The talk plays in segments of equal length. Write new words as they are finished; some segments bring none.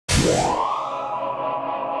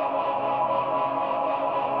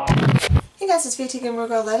Hey guys, it's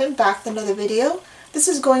VTGamerGirl11 back with another video. This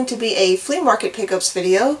is going to be a flea market pickups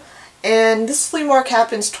video, and this flea market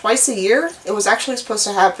happens twice a year. It was actually supposed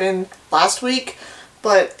to happen last week,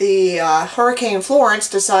 but the Hurricane Florence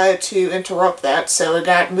decided to interrupt that, so it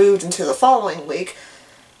got moved into the following week.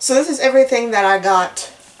 So this is everything that I got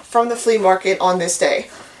from the flea market on this day.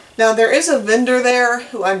 Now there is a vendor there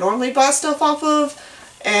who I normally buy stuff off of,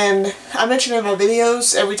 and I mention in my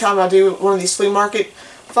videos every time I do one of these flea market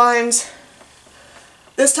finds.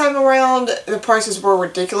 This time around, the prices were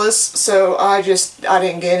ridiculous, so I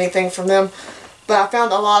didn't get anything from them. But I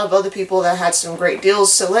found a lot of other people that had some great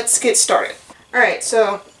deals, so let's get started. Alright,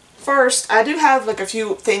 so first, I do have like a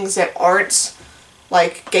few things that aren't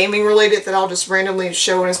like gaming related that I'll just randomly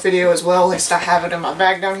show in this video as well. At least I have it in my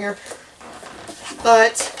bag down here.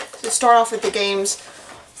 But to start off with the games,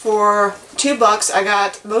 for $2 I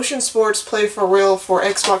got Motion Sports Play for Real for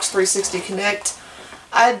Xbox 360 Connect.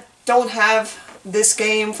 I don't have this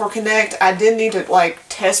game for Connect. I did need to like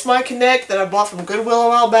test my Connect that I bought from Goodwill a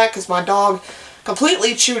while back because my dog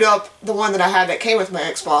completely chewed up the one that I had that came with my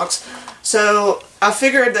Xbox. So I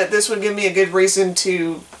figured that this would give me a good reason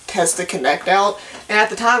to test the Connect out. And at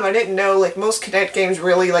the time I didn't know, like most Connect games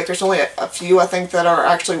really, like there's only a few I think that are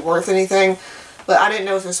actually worth anything. But I didn't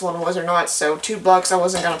know if this one was or not, so $2 I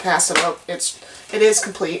wasn't going to pass it up. It is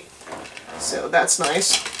complete. So that's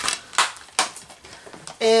nice.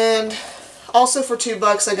 And also for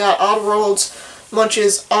 $2 I got Oddworld's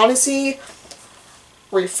Munch's Odyssey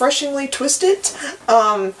Refreshingly Twisted.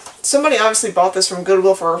 Somebody obviously bought this from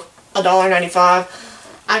Goodwill for $1.95.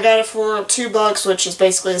 I got it for $2, which is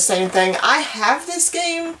basically the same thing. I have this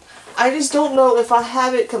game, I just don't know if I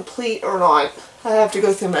have it complete or not. I have to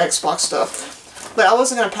go through my Xbox stuff. But I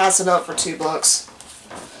wasn't going to pass it up for $2.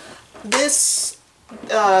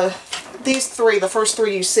 These three, the first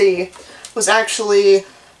three you see, was actually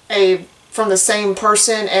from the same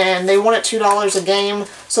person, and they wanted $2 a game,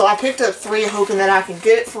 so I picked up 3 hoping that I could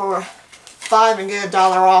get it for $5 and get $1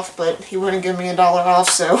 off, but he wouldn't give me $1 off,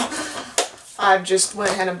 so I just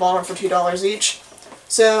went ahead and bought them for $2 each.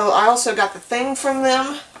 So I also got The Thing from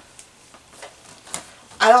them.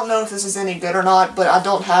 I don't know if this is any good or not, but I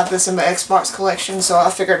don't have this in my Xbox collection, so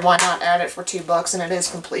I figured why not add it for $2, and it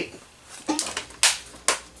is complete.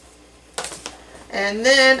 And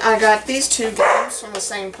then I got these 2 games from the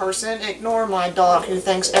same person. Ignore my dog who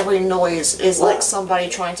thinks every noise is like somebody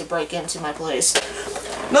trying to break into my place.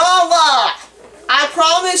 Nola! I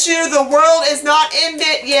promise you the world is not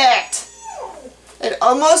ended yet. It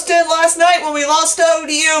almost did last night when we lost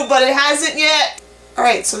ODU, but it hasn't yet.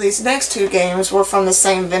 Alright, so these next 2 games were from the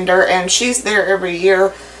same vendor, and she's there every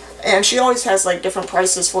year, and she always has like different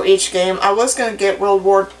prices for each game. I was going to get World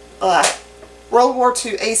War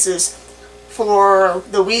II Aces for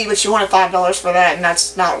the Wii, but she wanted $5 for that, and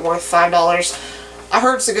that's not worth $5. I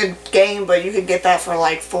heard it's a good game, but you could get that for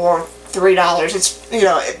like $3. It's, you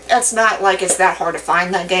know, that's not like it's that hard to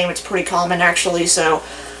find that game. It's pretty common actually, so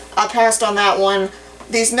I passed on that one.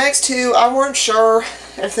 These next 2, I weren't sure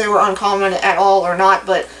if they were uncommon at all or not,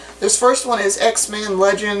 but this first one is X-Men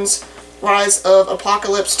Legends Rise of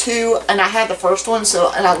Apocalypse 2, and I had the first one,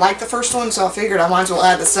 and I liked the first one, so I figured I might as well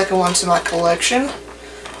add the second one to my collection.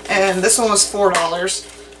 And this one was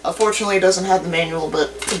 $4. Unfortunately, it doesn't have the manual,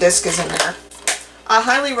 but the disc is in there. I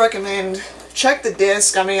highly recommend check the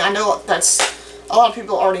disc. I mean, I know that's a lot of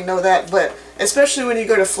people already know that, but especially when you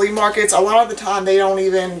go to flea markets, a lot of the time they don't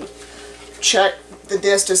even check the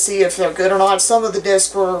disc to see if they're good or not. Some of the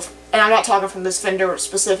discs were, and I'm not talking from this vendor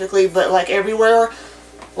specifically, but like everywhere,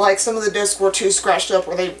 like some of the discs were too scratched up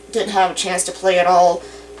where they didn't have a chance to play at all.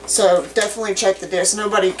 So definitely check the disc.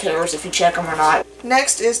 Nobody cares if you check them or not.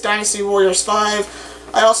 Next is Dynasty Warriors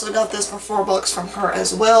 5. I also got this for $4 from her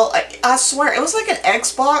as well. I swear, it was like an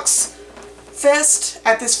Xbox fest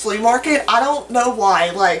at this flea market. I don't know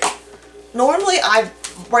why. Like, normally I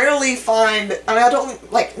rarely find, I mean I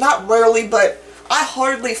don't, like, not rarely, but I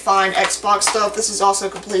hardly find Xbox stuff. This is also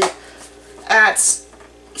complete at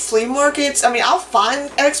flea markets. I mean, I'll find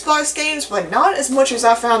Xbox games, but not as much as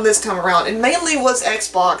I found this time around. It mainly was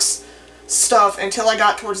Xbox stuff until I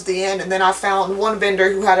got towards the end, and then I found one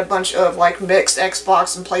vendor who had a bunch of like mixed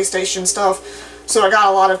Xbox and PlayStation stuff. So I got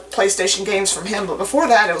a lot of PlayStation games from him, but before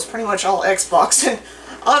that it was pretty much all Xbox. And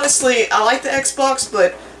honestly, I like the Xbox,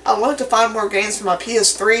 but I wanted to find more games for my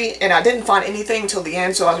PS3, and I didn't find anything till the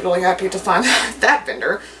end, so I was really happy to find that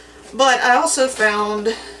vendor. But I also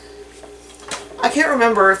found, I can't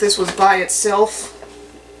remember if this was by itself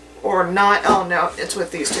or not. Oh no, it's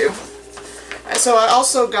with these 2. So I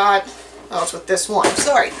also got, oh, it's with this one,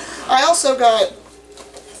 sorry. I also got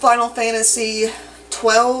Final Fantasy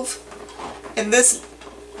 12, and this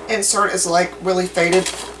insert is like really faded,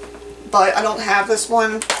 but I don't have this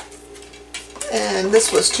one, and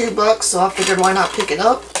this was $2, so I figured why not pick it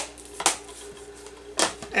up.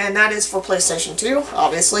 And that is for PlayStation 2,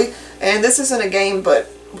 obviously. And this isn't a game, but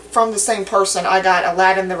from the same person, I got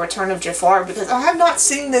Aladdin: The Return of Jafar, because I have not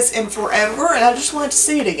seen this in forever, and I just wanted to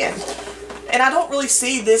see it again. And I don't really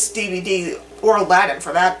see this DVD, or Aladdin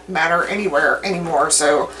for that matter, anywhere anymore,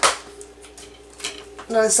 so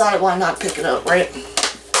I decided why not pick it up, right?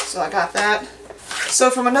 So I got that. So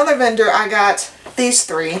from another vendor, I got these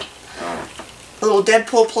three. Little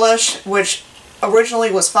Deadpool plush, which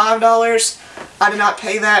originally was $5. I did not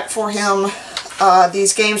pay that for him.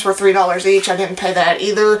 These games were $3 each. I didn't pay that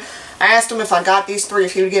either. I asked him if I got these three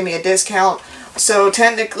if he would give me a discount. So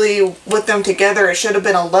technically, with them together, it should have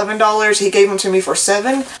been $11. He gave them to me for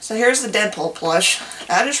 $7. So here's the Deadpool plush.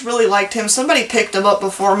 I just really liked him. Somebody picked him up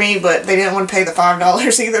before me, but they didn't want to pay the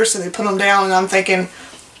 $5 either, so they put him down, and I'm thinking,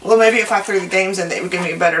 well, maybe if I threw the games in, they would give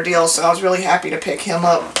me a better deal, so I was really happy to pick him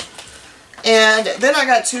up. And then I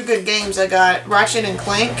got two good games. I got Ratchet &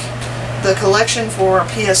 Clank, the collection for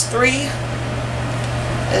PS3.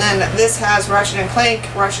 And this has Ratchet &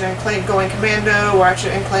 Clank Going Commando,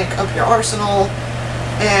 Ratchet & Clank Up Your Arsenal,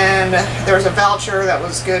 and there's a voucher that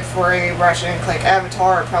was good for a Ratchet & Clank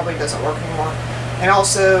avatar. It probably doesn't work anymore. And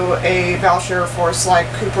also a voucher for Sly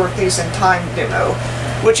Cooper Thieves in Time demo,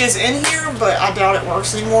 which is in here, but I doubt it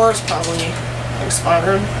works anymore. It's probably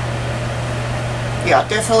expired. Yeah,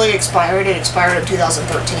 definitely expired. It expired in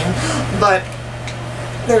 2013. But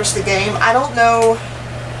there's the game. I don't know.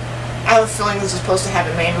 I have a feeling this is supposed to have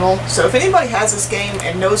a manual. So if anybody has this game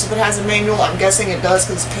and knows if it has a manual, I'm guessing it does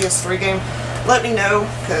because it's a PS3 game, let me know,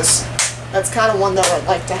 because that's kind of one that I'd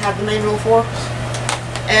like to have the manual for.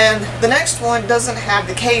 And the next one doesn't have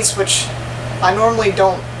the case, which I normally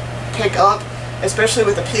don't pick up, especially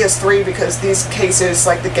with the PS3, because these cases,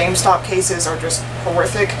 like the GameStop cases, are just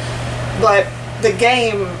horrific. But the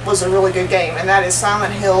game was a really good game, and that is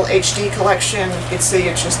Silent Hill HD Collection. You can see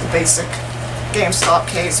it's just the basic GameStop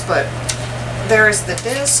case, but there's the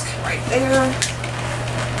disc right there.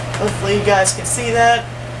 Hopefully you guys can see that.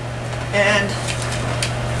 And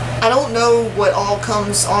I don't know what all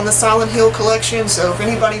comes on the Silent Hill collection, so if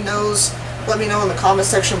anybody knows, let me know in the comment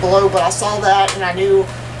section below. But I saw that and I knew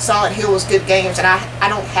Silent Hill was good games, and I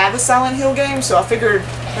don't have a Silent Hill game, so I figured,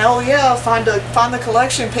 hell yeah, find the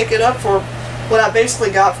collection, pick it up for what I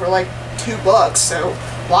basically got for like $2, so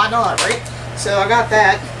why not, right? So I got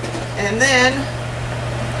that. And then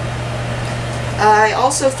I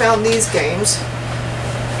also found these games.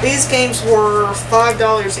 These games were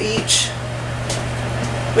 $5 each,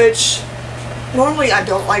 which normally I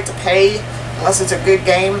don't like to pay unless it's a good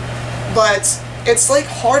game, but it's like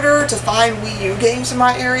harder to find Wii U games in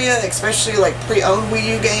my area, especially like pre-owned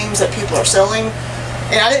Wii U games that people are selling.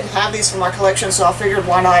 And I didn't have these for my collection, so I figured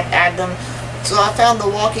why not add them. So I found The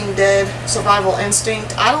Walking Dead Survival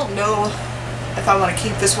Instinct. I don't know if I want to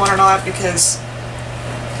keep this one or not, because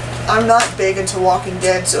I'm not big into Walking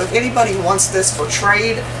Dead, so if anybody wants this for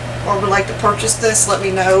trade or would like to purchase this, let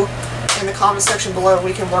me know in the comment section below.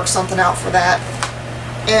 We can work something out for that.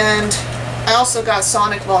 And I also got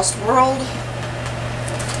Sonic Lost World,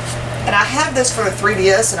 and I have this for the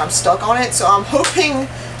 3DS and I'm stuck on it, so I'm hoping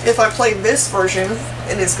if I play this version,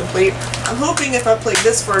 it is complete, I'm hoping if I play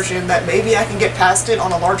this version that maybe I can get past it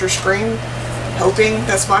on a larger screen. Hoping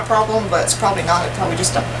that's my problem, but it's probably not. It's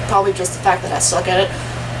probably just the fact that I suck at it.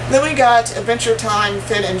 Then we got Adventure Time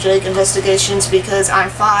Finn and Jake Investigations, because I'm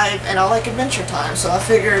 5 and I like Adventure Time, so I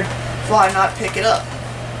figured why not pick it up.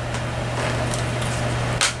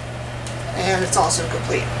 And it's also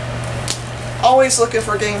complete. Always looking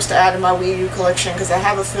for games to add in my Wii U collection, because I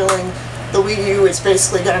have a feeling the Wii U is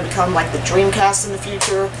basically going to become like the Dreamcast in the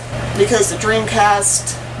future, because the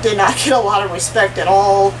Dreamcast did not get a lot of respect at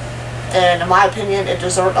all. And in my opinion, it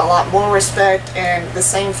deserved a lot more respect, and the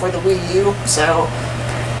same for the Wii U, so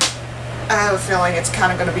I have a feeling it's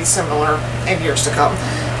kind of going to be similar in years to come.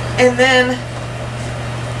 And then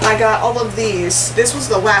I got all of these. This was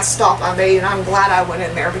the last stop I made, and I'm glad I went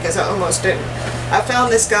in there because I almost didn't. I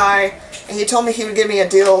found this guy, and he told me he would give me a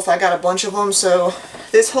deal if I got a bunch of them, so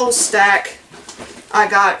this whole stack I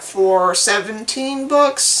got for 17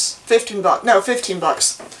 bucks, 15 bucks, no, 15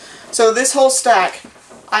 bucks. So this whole stack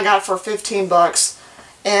I got for 15 bucks,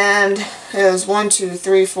 and it was 1, 2,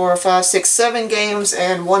 3, 4, 5, 6, 7 games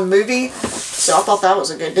and 1 movie, so I thought that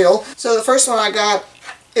was a good deal. So the first one I got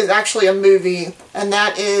is actually a movie, and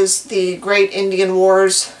that is The Great Indian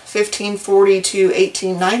Wars, 1540 to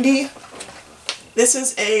 1890. This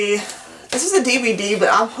is a This is a DVD, but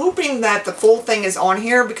I'm hoping that the full thing is on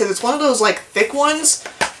here because it's one of those like thick ones.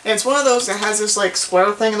 And it's one of those that has this like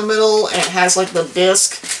square thing in the middle and it has like the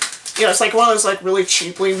disc. You know, it's like one of those like really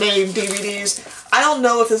cheaply made DVDs. I don't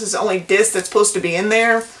know if this is the only disc that's supposed to be in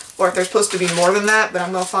there or if there's supposed to be more than that, but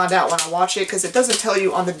I'm going to find out when I watch it because it doesn't tell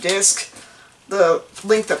you on the disc the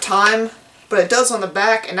length of time, but it does on the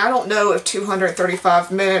back, and I don't know if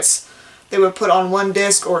 235 minutes they would put on one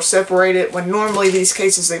disc or separate it when normally these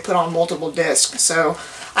cases they put on multiple discs. So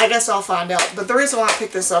I guess I'll find out. But the reason why I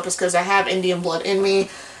picked this up is because I have Indian blood in me.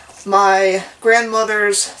 My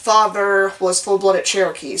grandmother's father was full-blooded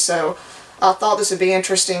Cherokee, so I thought this would be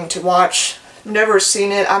interesting to watch. Never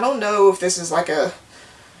seen it. I don't know if this is like a...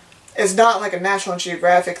 It's not like a National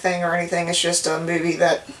Geographic thing or anything. It's just a movie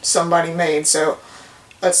that somebody made. So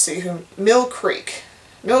let's see who... Mill Creek.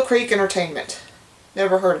 Mill Creek Entertainment.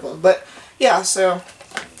 Never heard of them. But yeah, so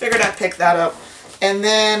figured I'd pick that up. And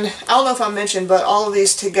then, I don't know if I mentioned, but all of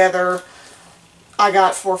these together I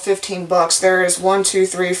got for 15 bucks. There is 1, 2,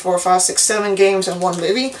 3, 4, 5, 6, 7 games and 1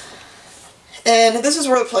 movie. And this is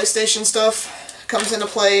where the PlayStation stuff comes into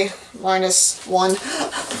play, minus 1.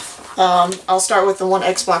 I'll start with the one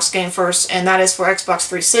Xbox game first, and that is for Xbox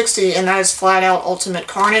 360, and that is Flat Out Ultimate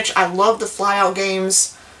Carnage. I love the Flat Out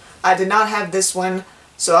games. I did not have this one,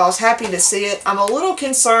 so I was happy to see it. I'm a little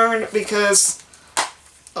concerned because,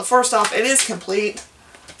 well, first off, it is complete,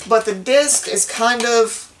 but the disc is kind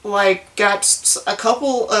of like got a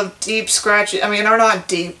couple of deep scratches. I mean, they're not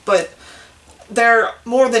deep, but they're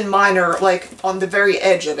more than minor, like on the very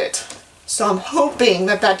edge of it. So I'm hoping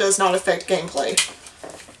that that does not affect gameplay.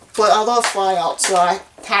 But I love Fly Out, so I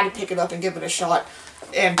had to pick it up and give it a shot.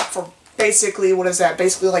 And for basically, what is that?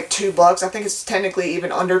 Basically like $2. I think it's technically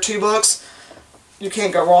even under $2. You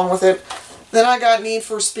can't go wrong with it. Then I got Need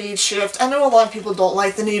for Speed Shift. I know a lot of people don't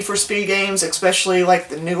like the Need for Speed games, especially like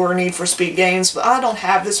the newer Need for Speed games, but I don't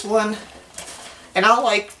have this one. And I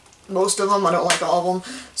like most of them, I don't like all of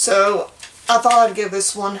them. So I thought I'd give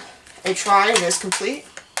this one a try. It is complete.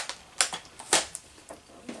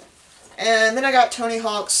 And then I got Tony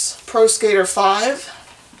Hawk's Pro Skater 5.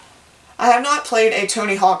 I have not played a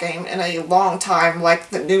Tony Hawk game in a long time, like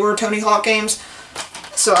the newer Tony Hawk games.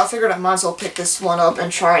 So I figured I might as well pick this one up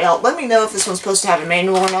and try it out. Let me know if this one's supposed to have a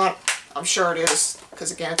manual or not. I'm sure it is,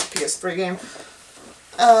 because again, it's a PS3 game.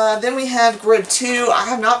 Then we have Grid 2. I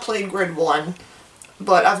have not played Grid 1,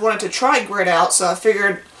 but I've wanted to try Grid out, so I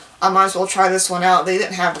figured I might as well try this one out. They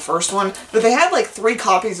didn't have the first one, but they had like 3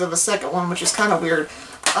 copies of the second one, which is kind of weird.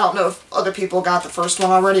 I don't know if other people got the first one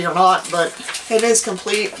already or not, but it is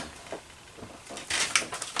complete.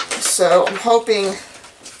 So I'm hoping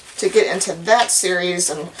to get into that series,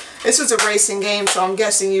 and this is a racing game, so I'm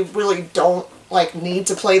guessing you really don't like need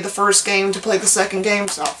to play the first game to play the second game,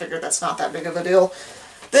 so I figured that's not that big of a deal.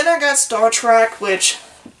 Then I got Star Trek, which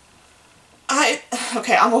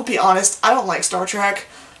okay, I'm gonna be honest, I don't like Star Trek.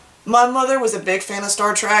 My mother was a big fan of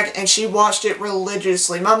Star Trek, and she watched it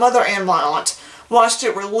religiously. My mother and my aunt watched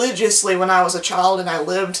it religiously when I was a child and I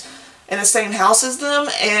lived in the same house as them,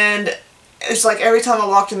 and it's like every time I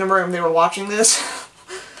walked in the room they were watching this.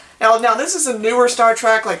 Now this is a newer Star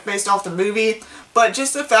Trek, like based off the movie, but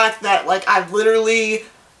just the fact that like I literally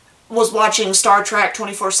was watching Star Trek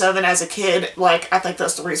 24/7 as a kid, like I think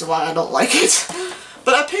that's the reason why I don't like it.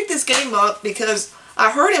 But I picked this game up because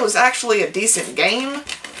I heard it was actually a decent game.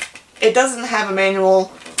 It doesn't have a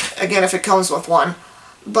manual, again if it comes with one,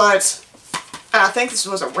 but I think this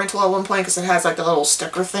was a rental at one point because it has like the little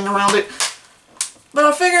sticker thing around it. But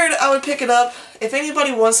I figured I would pick it up. If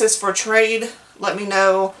anybody wants this for trade, let me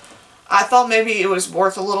know. I thought maybe it was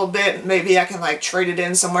worth a little bit. Maybe I can like trade it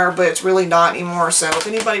in somewhere, but it's really not anymore. So if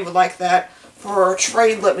anybody would like that for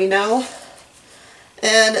trade, let me know.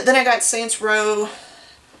 And then I got Saints Row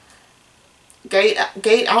Gate, I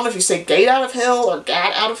don't know if you say Gate Out of Hell or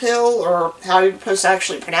Gat Out of Hell or how you're supposed to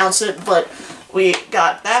actually pronounce it, but we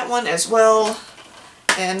got that one as well,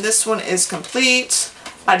 and this one is complete.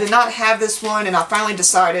 I did not have this one, and I finally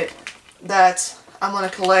decided that I'm going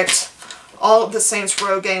to collect all of the Saints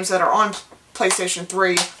Row games that are on PlayStation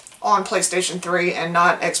 3 and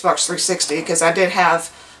not Xbox 360, because I did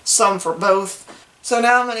have some for both. So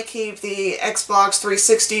now I'm going to keep the Xbox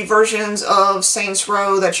 360 versions of Saints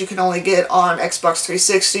Row that you can only get on Xbox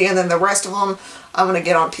 360, and then the rest of them I'm going to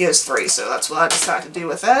get on PS3, so that's what I decided to do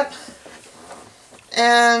with that.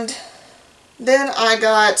 And then I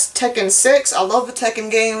got Tekken 6. I love the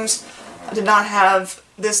Tekken games. I did not have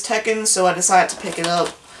this Tekken, so I decided to pick it up.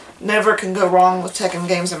 Never can go wrong with Tekken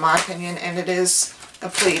games in my opinion, and it is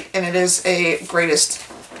complete, and it is a greatest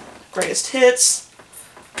hits.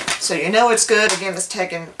 So you know it's good. Again, this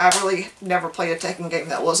Tekken, I really never played a Tekken game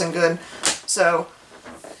that wasn't good. So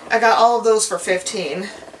I got all of those for $15.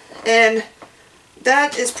 And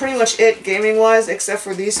that is pretty much it gaming wise, except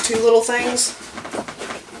for these two little things.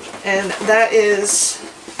 And that is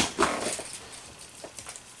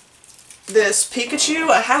this Pikachu.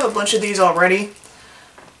 I have a bunch of these already.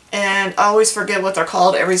 And I always forget what they're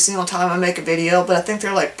called every single time I make a video, but I think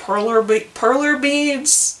they're like perler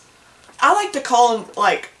beads. I like to call them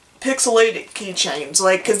like pixelated keychains,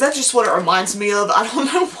 like, because that's just what it reminds me of. I don't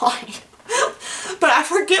know why. But I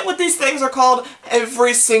forget what these things are called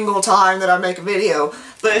every single time that I make a video.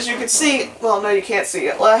 But as you can see, well, no, you can't see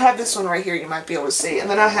it. Well, I have this one right here, you might be able to see. And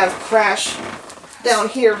then I have Crash down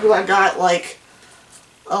here, who I got, like,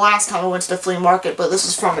 the last time I went to the flea market, but this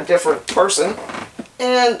is from a different person.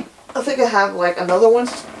 And I think I have, like, another one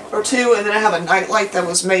or two, and then I have a nightlight that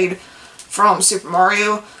was made from Super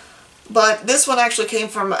Mario. But this one actually came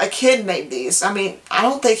from a kid made these. I mean, I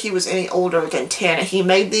don't think he was any older than 10, and he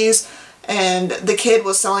made these. And the kid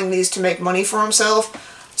was selling these to make money for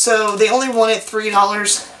himself. So they only wanted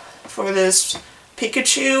 $3 for this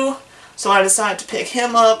Pikachu. So I decided to pick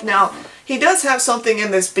him up. Now, he does have something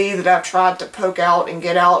in this bead that I've tried to poke out and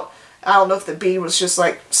get out. I don't know if the bead was just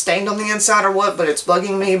like stained on the inside or what, but it's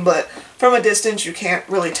bugging me. But from a distance, you can't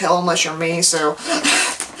really tell unless you're me. So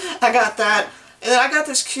I got that. And then I got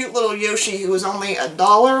this cute little Yoshi who was only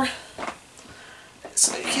 $1.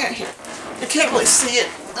 So you can't really see it.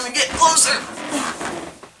 Let me get closer.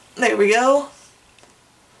 There we go.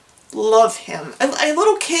 Love him. A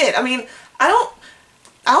little kid. I mean, I don't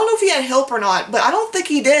know if he had help or not, but I don't think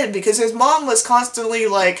he did, because his mom was constantly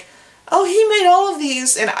like, oh, he made all of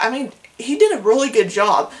these, and I mean, he did a really good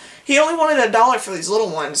job. He only wanted $1 for these little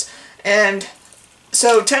ones, and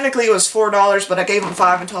so technically it was $4, but I gave him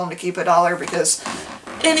 $5 and told him to keep $1, because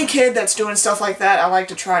any kid that's doing stuff like that, I like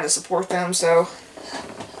to try to support them, so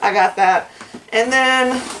I got that. And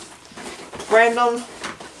then, random,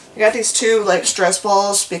 I got these two, like, stress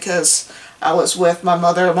balls, because I was with my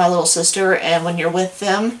mother and my little sister, and when you're with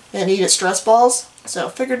them, they needed stress balls. So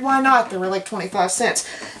figured why not? They were like 25 cents.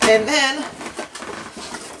 And then,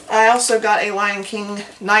 I also got a Lion King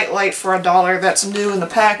nightlight for $1 that's new in the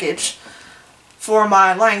package for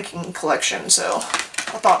my Lion King collection. So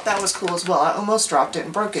I thought that was cool as well. I almost dropped it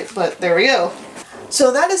and broke it, but there we go.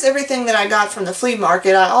 So that is everything that I got from the flea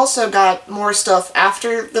market. I also got more stuff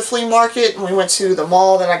after the flea market, and we went to the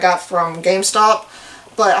mall that I got from GameStop.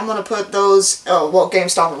 But I'm going to put those, well,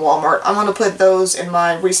 GameStop and Walmart. I'm going to put those in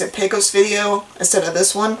my recent Pecos video instead of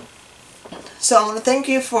this one. So I want to thank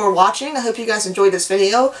you for watching. I hope you guys enjoyed this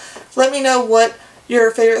video. Let me know what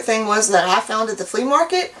your favorite thing was that I found at the flea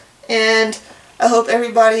market. And I hope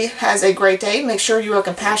everybody has a great day. Make sure you are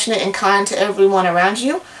compassionate and kind to everyone around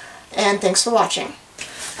you. And thanks for watching.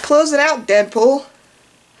 Close it out, Deadpool.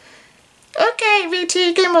 Okay,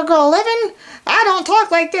 VT Gamer Girl 11. I don't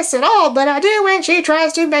talk like this at all, but I do when she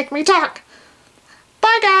tries to make me talk.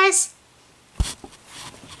 Bye, guys.